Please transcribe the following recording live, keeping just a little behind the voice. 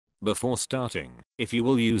Before starting, if you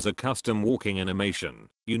will use a custom walking animation,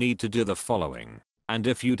 you need to do the following. And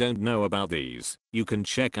if you don't know about these, you can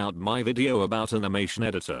check out my video about animation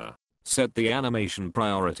editor. Set the animation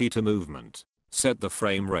priority to movement. Set the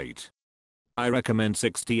frame rate. I recommend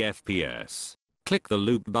 60 FPS. Click the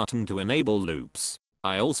loop button to enable loops.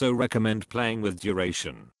 I also recommend playing with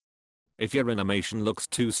duration. If your animation looks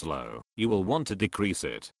too slow, you will want to decrease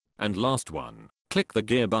it. And last one, click the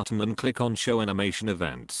gear button and click on show animation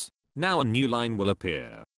events. Now a new line will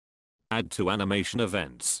appear. Add to animation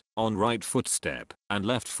events, on right footstep and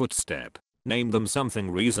left footstep. Name them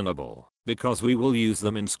something reasonable, because we will use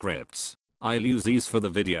them in scripts. I'll use these for the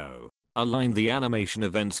video. Align the animation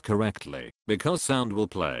events correctly, because sound will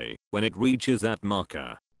play when it reaches that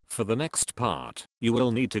marker. For the next part, you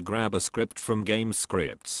will need to grab a script from game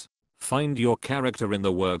scripts. Find your character in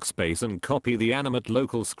the workspace and copy the animate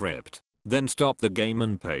local script. Then stop the game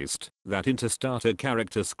and paste that into starter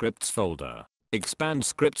character scripts folder. Expand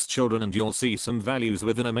scripts children and you'll see some values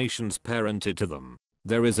with animations parented to them.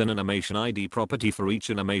 There is an animation ID property for each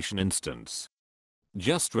animation instance.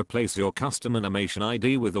 Just replace your custom animation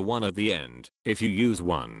ID with the one at the end, if you use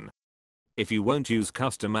one. If you won't use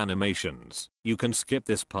custom animations, you can skip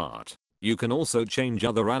this part. You can also change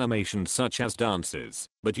other animations such as dances,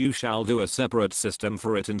 but you shall do a separate system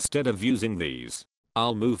for it instead of using these.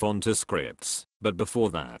 I'll move on to scripts, but before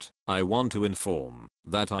that, I want to inform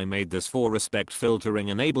that I made this for respect filtering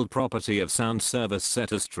enabled property of sound service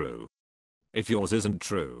set as true. If yours isn't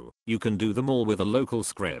true, you can do them all with a local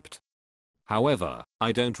script. However,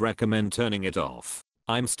 I don't recommend turning it off.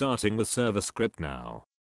 I'm starting with server script now.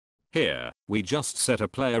 Here, we just set a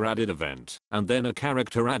player added event and then a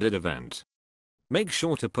character added event. Make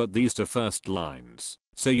sure to put these to first lines,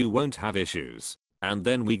 so you won't have issues. And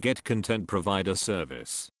then we get content provider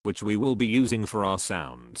service, which we will be using for our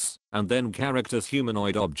sounds, and then characters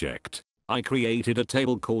humanoid object. I created a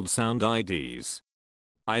table called sound IDs.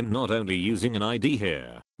 I'm not only using an ID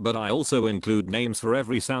here, but I also include names for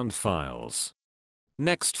every sound files.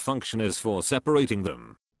 Next function is for separating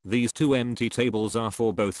them. These two empty tables are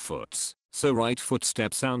for both foots, so right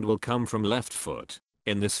footstep sound will come from left foot.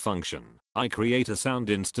 In this function, I create a sound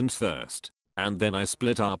instance first. And then I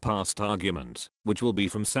split our past argument, which will be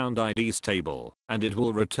from sound IDs table, and it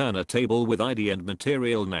will return a table with ID and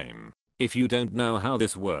material name. If you don't know how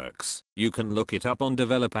this works, you can look it up on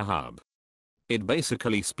Developer Hub. It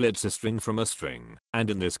basically splits a string from a string, and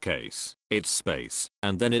in this case, it's space,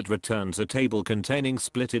 and then it returns a table containing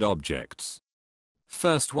splitted objects.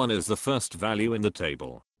 First one is the first value in the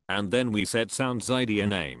table, and then we set sound's ID and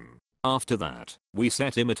name. After that, we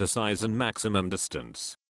set emitter size and maximum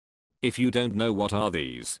distance. If you don't know what are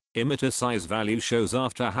these, emitter size value shows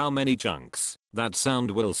after how many chunks that sound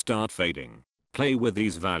will start fading. Play with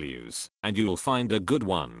these values and you'll find a good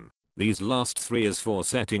one. These last three is for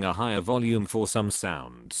setting a higher volume for some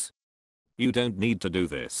sounds. You don't need to do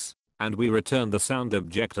this. And we return the sound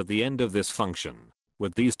object at the end of this function.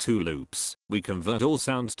 With these two loops, we convert all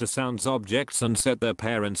sounds to sounds objects and set their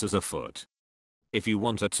parents as a foot. If you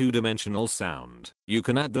want a two-dimensional sound, you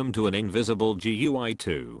can add them to an invisible GUI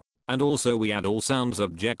too. And also we add all sounds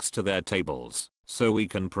objects to their tables, so we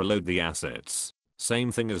can preload the assets.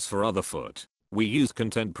 Same thing as for other foot. We use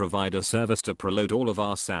content provider service to preload all of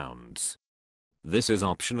our sounds. This is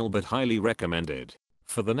optional but highly recommended.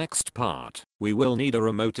 For the next part, we will need a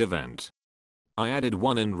remote event. I added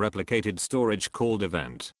one in replicated storage called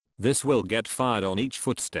event. This will get fired on each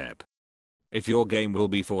footstep. If your game will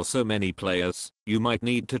be for so many players, you might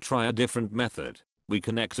need to try a different method. We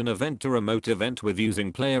connect an event to remote event with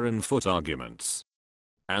using player and foot arguments.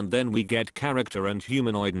 And then we get character and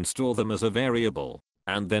humanoid and store them as a variable.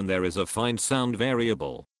 And then there is a find sound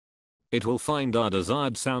variable. It will find our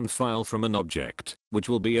desired sound file from an object, which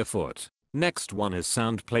will be a foot. Next one is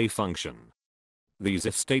sound play function. These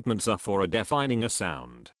if statements are for defining a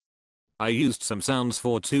sound. I used some sounds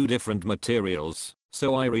for two different materials,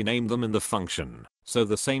 so I renamed them in the function, so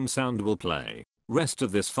the same sound will play. Rest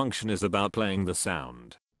of this function is about playing the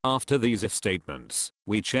sound. After these if statements,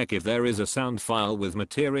 we check if there is a sound file with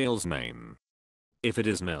material's name. If it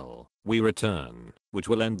is nil, we return, which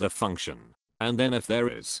will end the function. And then if there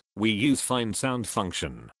is, we use find sound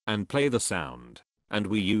function and play the sound. And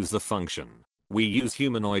we use the function. We use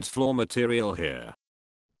humanoid's floor material here.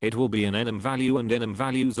 It will be an enum value and enum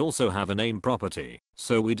values also have a name property,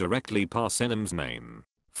 so we directly pass enum's name.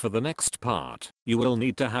 For the next part, you will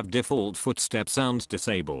need to have default footstep sounds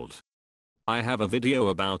disabled. I have a video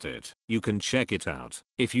about it, you can check it out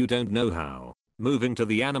if you don't know how. Moving to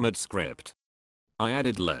the Animate Script. I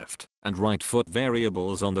added left and right foot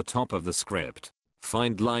variables on the top of the script.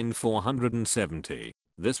 Find line 470.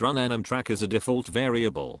 This run anim track is a default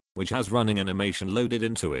variable, which has running animation loaded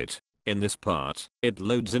into it. In this part, it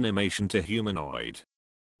loads animation to humanoid.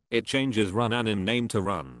 It changes run anim name to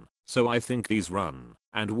run, so I think these run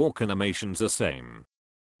and walk animations are same.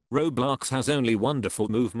 Roblox has only one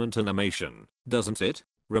default movement animation, doesn't it?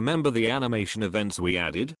 Remember the animation events we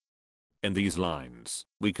added? In these lines,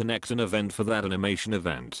 we connect an event for that animation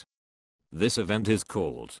event. This event is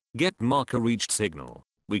called getMarkerReached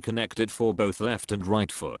We connect it for both left and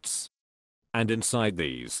right foots. And inside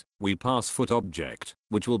these, we pass foot object,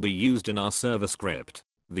 which will be used in our server script.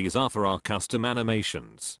 These are for our custom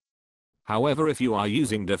animations. However, if you are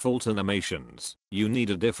using default animations, you need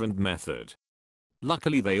a different method.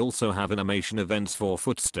 Luckily they also have animation events for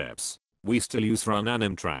footsteps. We still use run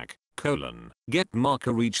anim track,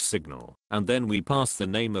 getMarkerReached, and then we pass the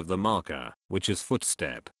name of the marker, which is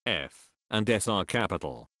footstep, F, and S are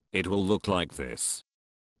capital. It will look like this.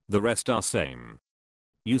 The rest are same.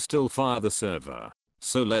 You still fire the server.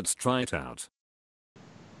 So let's try it out.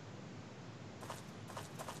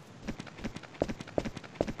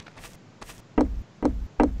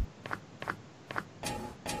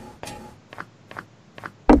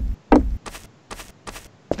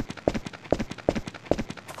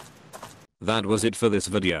 That was it for this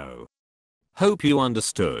video. Hope you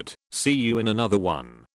understood. See you in another one.